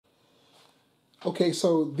Okay,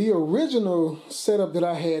 so the original setup that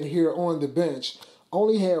I had here on the bench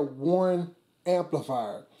only had one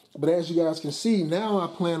amplifier. But as you guys can see, now I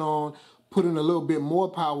plan on putting a little bit more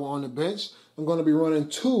power on the bench. I'm going to be running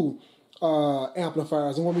two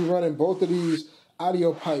amplifiers. I'm going to be running both of these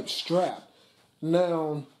audio pipes strapped.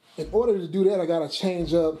 Now, in order to do that, I got to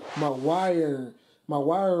change up my wiring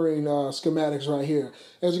schematics right here.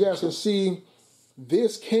 As you guys can see,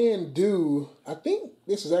 this can do, I think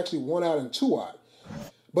this is actually 1 out and 2 out.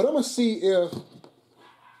 But I'm going to see if,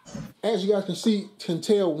 as you guys can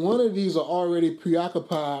tell, one of these are already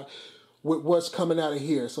preoccupied with what's coming out of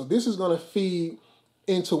here. So this is going to feed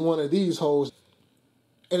into one of these holes.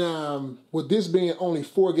 And with this being only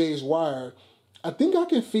 4-gauge wire, I think I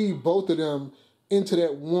can feed both of them into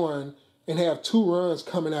that one and have 2 runs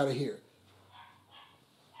coming out of here.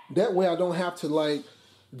 That way I don't have to like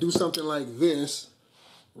do something like this,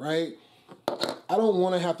 right? I don't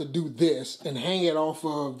want to have to do this and hang it off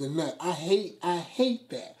of the nut. I hate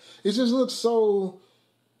that. It just looks so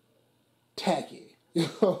tacky. You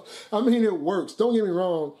know, I mean, it works. Don't get me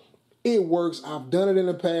wrong. It works. I've done it in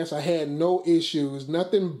the past. I had no issues,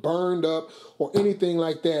 nothing burned up or anything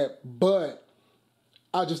like that, but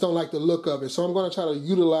I just don't like the look of it. So I'm going to try to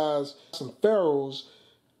utilize some Ferrules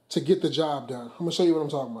to get the job done. I'm going to show you what I'm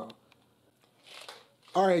talking about.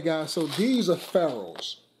 All right, guys, so these are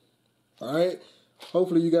Ferrules. All right,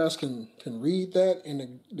 hopefully you guys can read that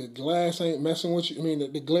and the glass ain't messing with you. I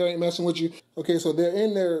mean, the glare ain't messing with you. Okay, so they're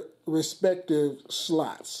in their respective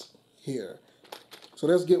slots here. So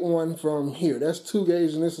let's get one from here. That's 2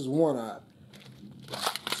 gauge and this is 1 out.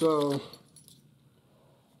 So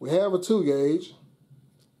we have a 2 gauge.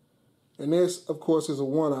 And this, of course, is a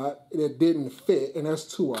 1 out that didn't fit, and that's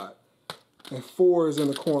 2 out. And 4 is in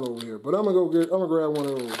the corner over here. But I'm gonna grab one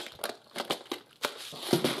of those.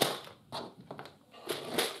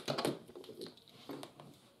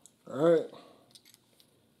 All right.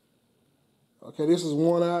 Okay, this is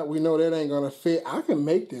 1 out. We know that ain't gonna fit. I can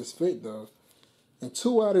make this fit though. And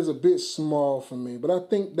 2 out is a bit small for me, but I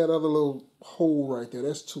think that other little hole right there,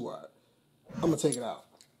 that's 2 out. I'm gonna take it out.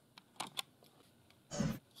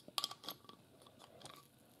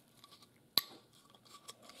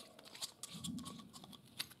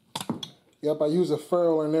 Yep, I use a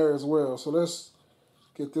ferrule in there as well. So let's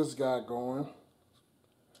get this guy going.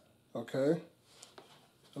 Okay.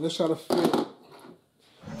 And let's try to fit.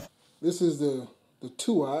 This is the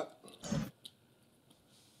 2 out.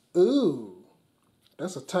 Ooh,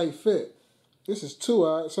 that's a tight fit. This is 2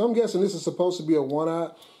 out. So I'm guessing this is supposed to be a 1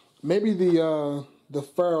 out. Maybe the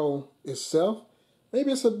ferrule itself,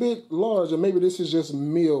 maybe it's a bit large, or maybe this is just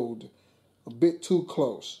milled a bit too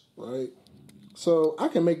close, right? So I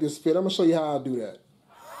can make this fit. I'm gonna show you how I do that.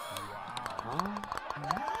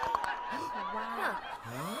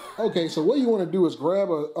 Okay, so what you want to do is grab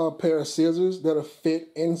a pair of scissors that'll fit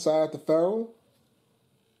inside the ferrule.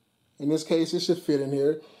 In this case, it should fit in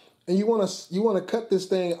here, and you want to cut this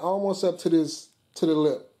thing almost up to the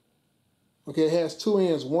lip. Okay, it has 2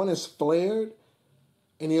 ends. One is flared,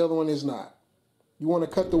 and the other one is not. You want to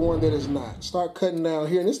cut the one that is not. Start cutting down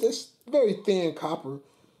here, and it's very thin copper.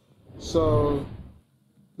 So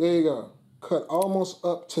there you go. Cut almost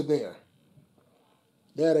up to there.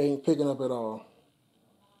 That ain't picking up at all.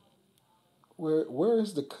 Where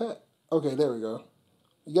is the cut? Okay, there we go.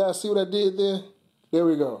 You guys see what I did there? There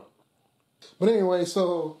we go. But anyway,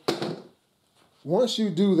 so once you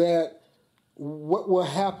do that, what will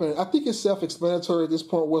happen? I think it's self-explanatory at this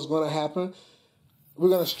point what's going to happen. We're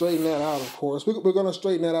going to straighten that out, of course. We're going to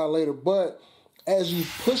straighten that out later. But as you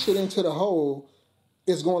push it into the hole,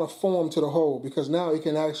 it's going to form to the hole because now it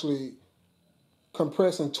can actually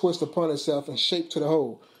compress and twist upon itself and shape to the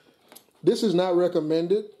hole. This is not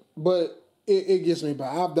recommended, but it gets me by.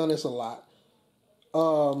 I've done this a lot.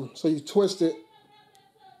 So you twist it.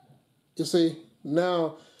 You see,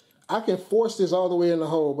 now I can force this all the way in the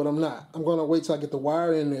hole, but I'm not. I'm going to wait till I get the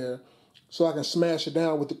wire in there so I can smash it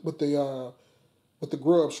down with the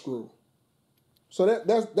grub screw. So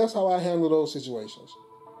that's how I handle those situations.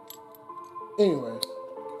 Anyway,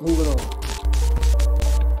 moving on.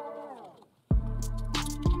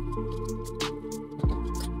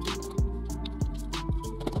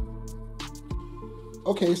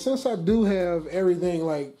 Okay, since I do have everything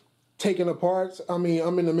like taken apart, I mean,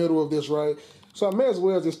 I'm in the middle of this, right? So I may as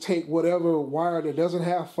well just take whatever wire that doesn't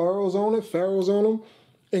have ferrules on them,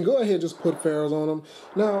 and go ahead and just put ferrules on them.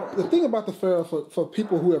 Now, the thing about the ferrule, for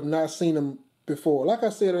people who have not seen them before, like I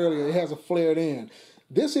said earlier, it has a flared end.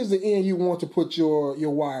 This is the end you want to put your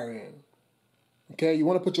wire in. Okay, you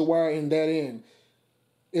want to put your wire in that end.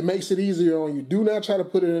 It makes it easier on you. Do not try to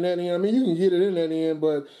put it in that end. I mean, you can get it in that end,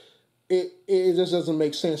 but it just doesn't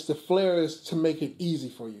make sense. The flare is to make it easy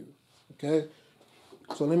for you, okay?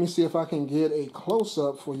 So let me see if I can get a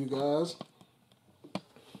close-up for you guys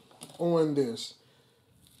on this.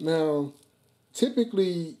 Now,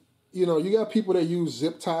 typically, you know, you got people that use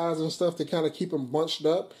zip ties and stuff to kind of keep them bunched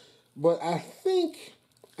up, but I think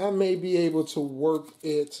I may be able to work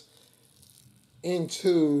it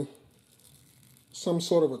into some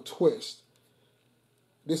sort of a twist.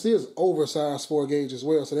 This is oversized 4 gauge as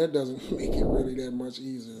well, so that doesn't make it really that much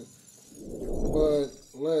easier. But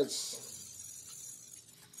let's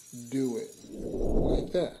do it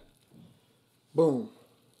like that. Boom.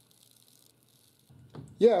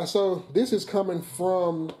 Yeah, so this is coming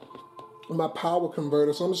from my power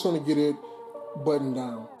converter, so I'm just going to get it buttoned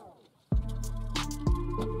down.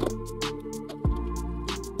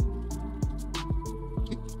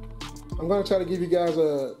 I'm going to try to give you guys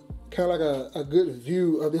a kind of like a good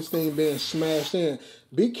view of this thing being smashed in.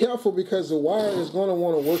 Be careful because the wire is going to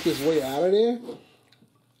want to work its way out of there.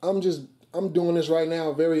 I'm doing this right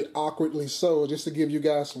now very awkwardly so, just to give you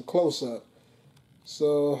guys some close-up.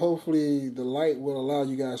 So hopefully the light will allow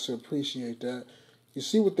you guys to appreciate that. You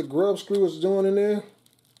see what the grub screw is doing in there?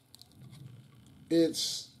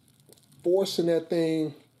 It's forcing that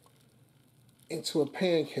thing into a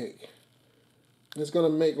pancake. And it's going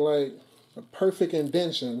to make like a perfect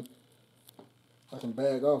indentation. I can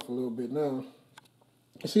bag off a little bit now.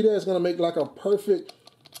 You see that? It's going to make like a perfect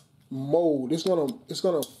mold. It's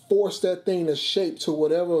gonna force that thing to shape to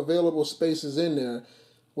whatever available space is in there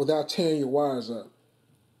without tearing your wires up.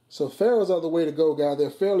 So Ferrules are the way to go, guys. They're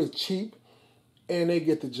fairly cheap and they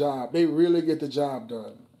get the job. They really get the job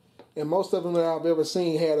done. And most of them that I've ever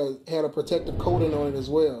seen had a protective coating on it as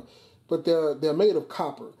well. But they're made of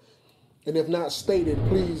copper. And if not stated,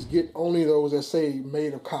 please get only those that say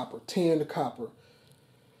made of copper, tanned copper.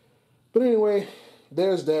 But anyway,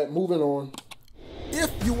 there's that. Moving on.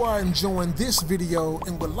 If you are enjoying this video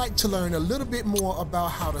and would like to learn a little bit more about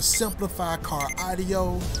how to simplify car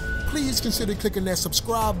audio, please consider clicking that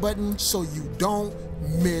subscribe button so you don't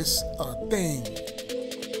miss a thing.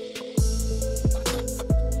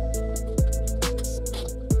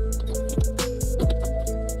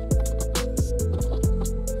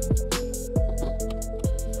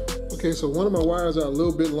 Okay, so one of my wires are a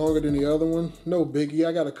little bit longer than the other one. No biggie.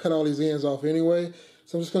 I got to cut all these ends off anyway.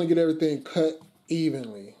 So I'm just going to get everything cut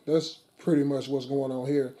evenly. That's pretty much what's going on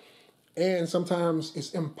here. And sometimes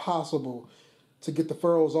it's impossible to get the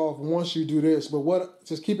furrows off once you do this. But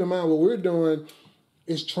just keep in mind, what we're doing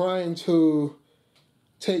is trying to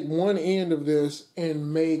take one end of this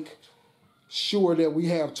and make sure that we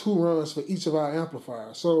have 2 runs for each of our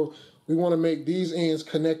amplifiers. So we want to make these ends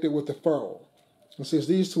connected with the furrow. And since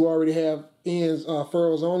these 2 already have ends,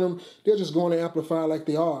 furrows on them, they're just going to amplify like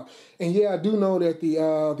they are. And yeah, I do know that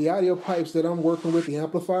the audio pipes that I'm working with, the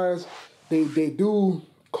amplifiers, they do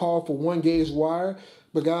call for 1 gauge wire.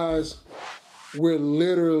 But guys, we're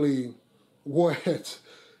literally, what,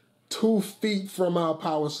 2 feet from our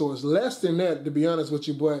power source. Less than that, to be honest with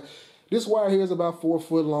you. But this wire here is about 4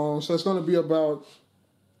 foot long. So it's going to be about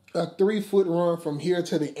a 3 foot run from here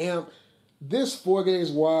to the amp. This 4 gauge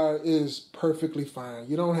wire is perfectly fine.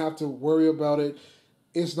 You don't have to worry about it.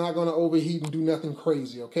 It's not going to overheat and do nothing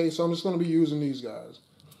crazy, okay? So I'm just going to be using these guys.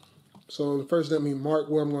 So first let me mark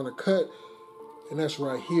where I'm going to cut, and that's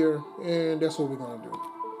right here, and that's what we're going to do.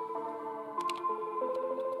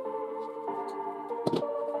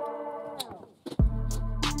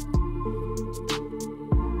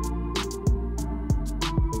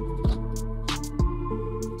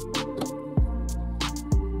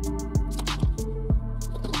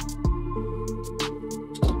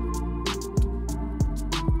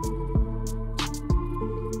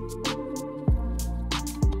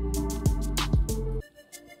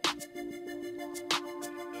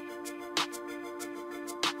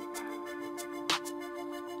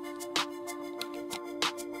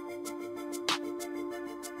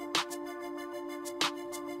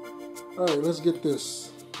 All right, let's get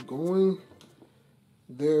this going.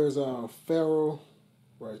 There's our ferrule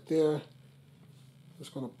right there.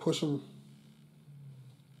 Just gonna push them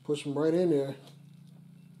right in there,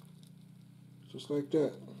 just like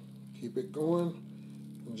that. Keep it going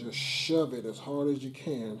and just shove it as hard as you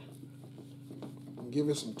can and give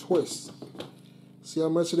it some twists. See how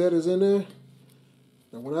much of that is in there?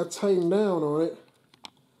 Now when I tighten down on it,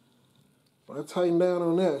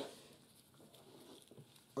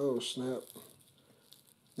 oh snap,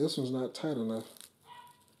 this one's not tight enough.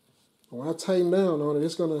 But when I tighten down on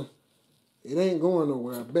it, it ain't going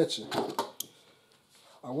nowhere, I bet you.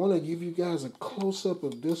 I want to give you guys a close-up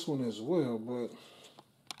of this one as well, but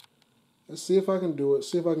Let's see if I can do it.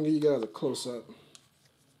 See if I can give you guys a close-up.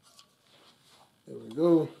 There we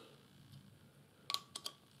go.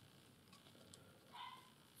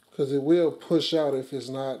 Because it will push out if it's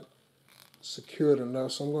not secured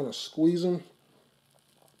enough. So I'm going to squeeze them.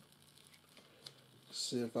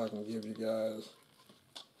 See if I can give you guys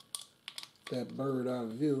that bird eye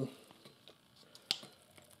view.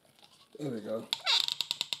 There we go.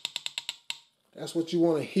 That's what you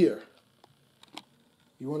want to hear.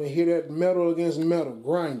 You want to hear that metal against metal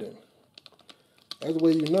grinding. That's the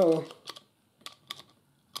way you know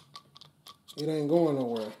it ain't going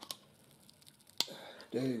nowhere.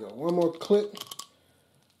 There you go. One more click.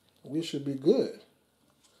 We should be good.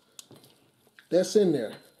 That's in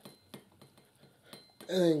there.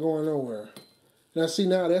 It ain't going nowhere. Now see,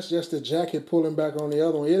 now that's just the jacket pulling back on the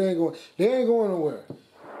other one. It ain't going. They ain't going nowhere.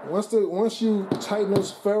 Once you tighten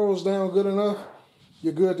those ferrules down good enough,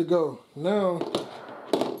 you're good to go. Now,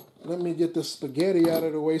 let me get the spaghetti out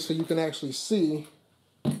of the way so you can actually see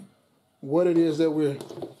what it is that we're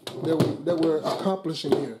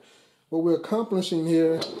accomplishing here. What we're accomplishing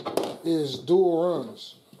here is dual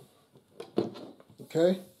runs.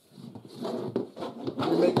 Okay?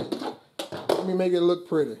 Let me make it look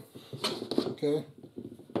pretty. Okay?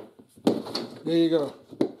 There you go.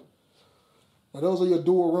 Now those are your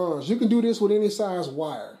dual runs. You can do this with any size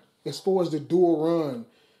wire. As far as the dual run,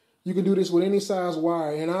 you can do this with any size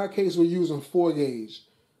wire. In our case, we're using 4 gauge.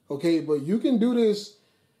 Okay, but you can do this,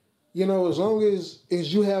 you know, as long as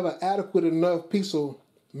you have an adequate enough piece of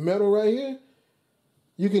metal right here,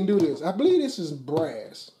 you can do this. I believe this is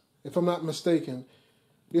brass, if I'm not mistaken.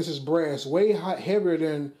 This is brass, way heavier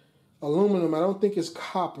than aluminum. I don't think it's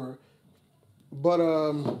copper, but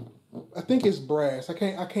I think it's brass. I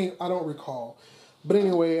don't recall. But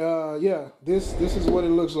anyway, yeah, this is what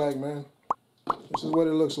it looks like, man. This is what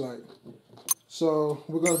it looks like. So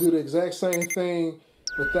we're gonna do the exact same thing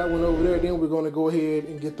with that one over there. Then we're gonna go ahead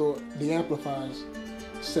and get the amplifiers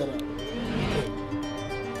set up.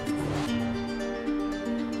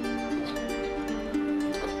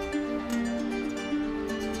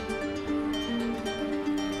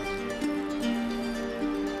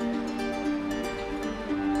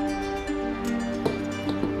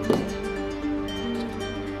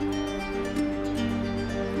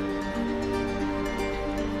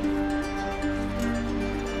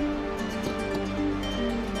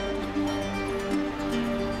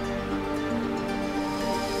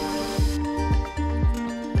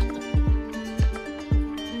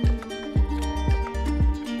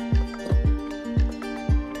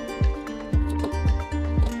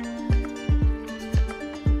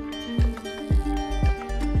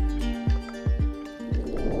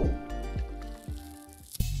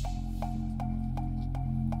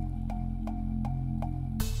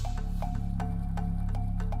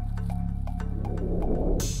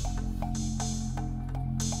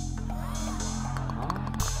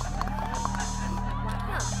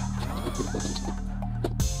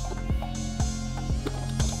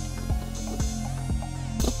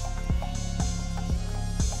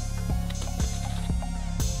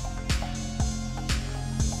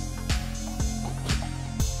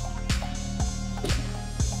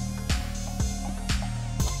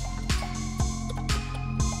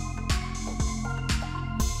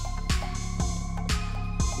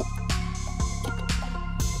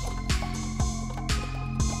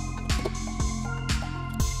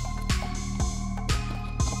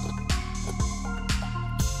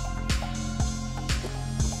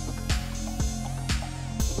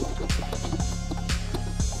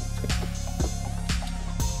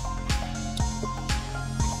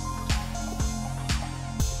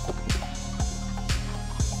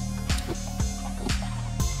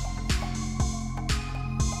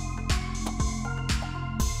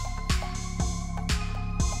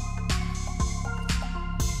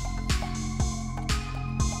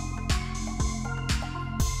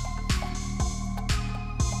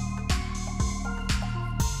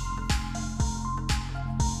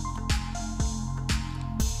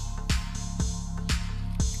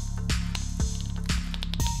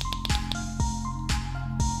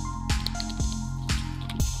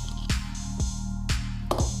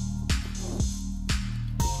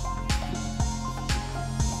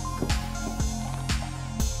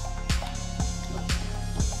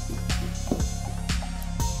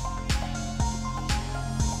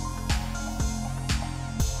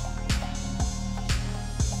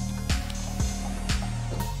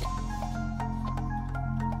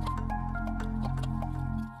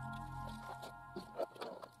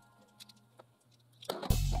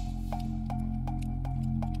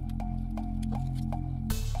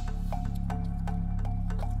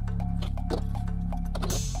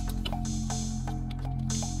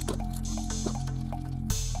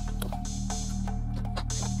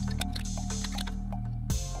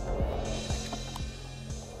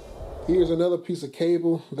 Here's another piece of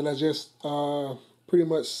cable that I just pretty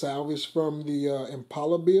much salvaged from the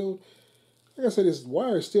Impala build. Like I said, this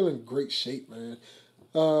wire is still in great shape, man.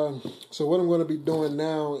 So what I'm going to be doing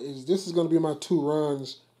now is this is going to be my 2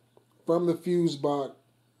 runs from the fuse block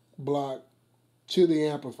to the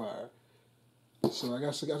amplifier. So I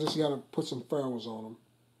just got to put some ferrules on them.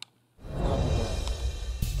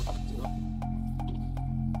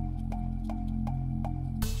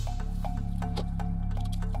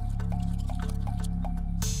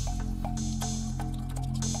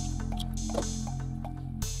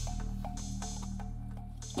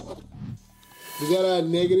 We got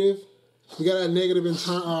our negative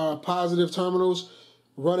and positive terminals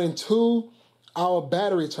running to our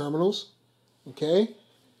battery terminals. Okay,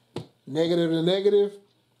 negative to negative,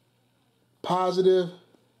 positive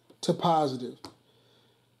to positive.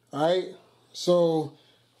 All right, so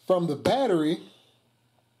from the battery,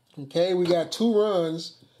 okay, we got 2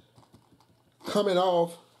 runs coming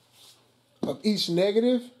off of each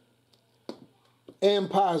negative and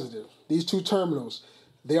positive. These 2 terminals.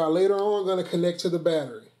 They are later on going to connect to the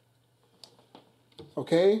battery.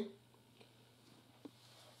 Okay?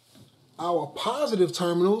 Our positive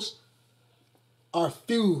terminals are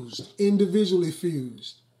fused, individually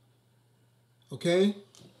fused. Okay?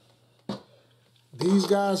 These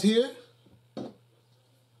guys here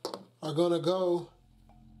are going to go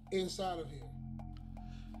inside of here.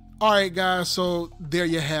 All right, guys, so there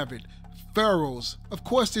you have it. Ferrules. Of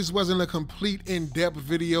course, this wasn't a complete in-depth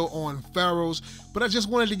video on ferrules, but I just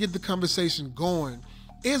wanted to get the conversation going.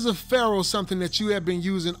 Is a ferrule something that you have been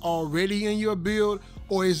using already in your build,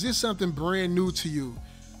 or is this something brand new to you?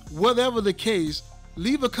 Whatever the case,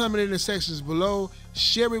 leave a comment in the sections below,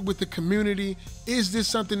 share it with the community. Is this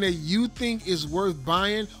something that you think is worth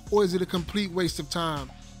buying, or is it a complete waste of time?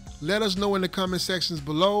 Let us know in the comment sections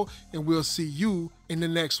below, and we'll see you in the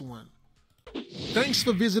next one. Thanks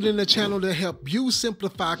for visiting the channel to help you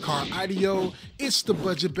simplify car audio. It's the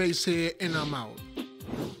Budget Basshead, and I'm out.